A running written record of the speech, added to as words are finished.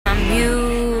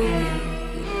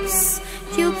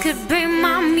to be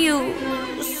my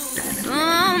muse.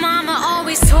 Mama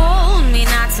always told me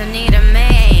not to need a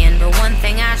man, but one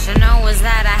thing I should know is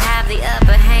that I have the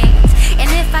upper hand. And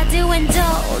if I do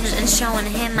indulge in showing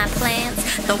him my plans,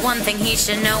 the one thing he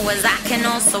should know is I can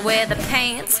also wear the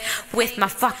pants with my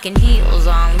fucking heels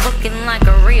on, looking like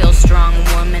a real strong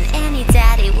woman. Any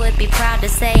daddy would be proud to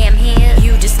say I'm here.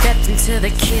 You just stepped into the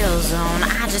kill zone,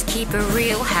 I just keep it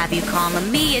real. Have you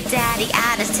calling me a daddy?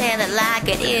 I just tell it like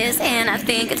it is. And I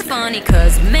think it's funny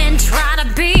cause men try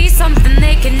to be something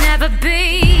they can never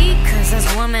be, cause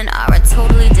us women are a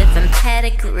totally different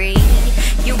pedigree.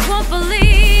 You won't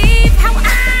believe how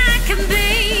I can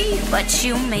be, but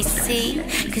you may see,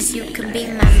 cause you can be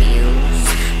my muse.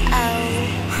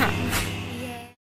 Oh,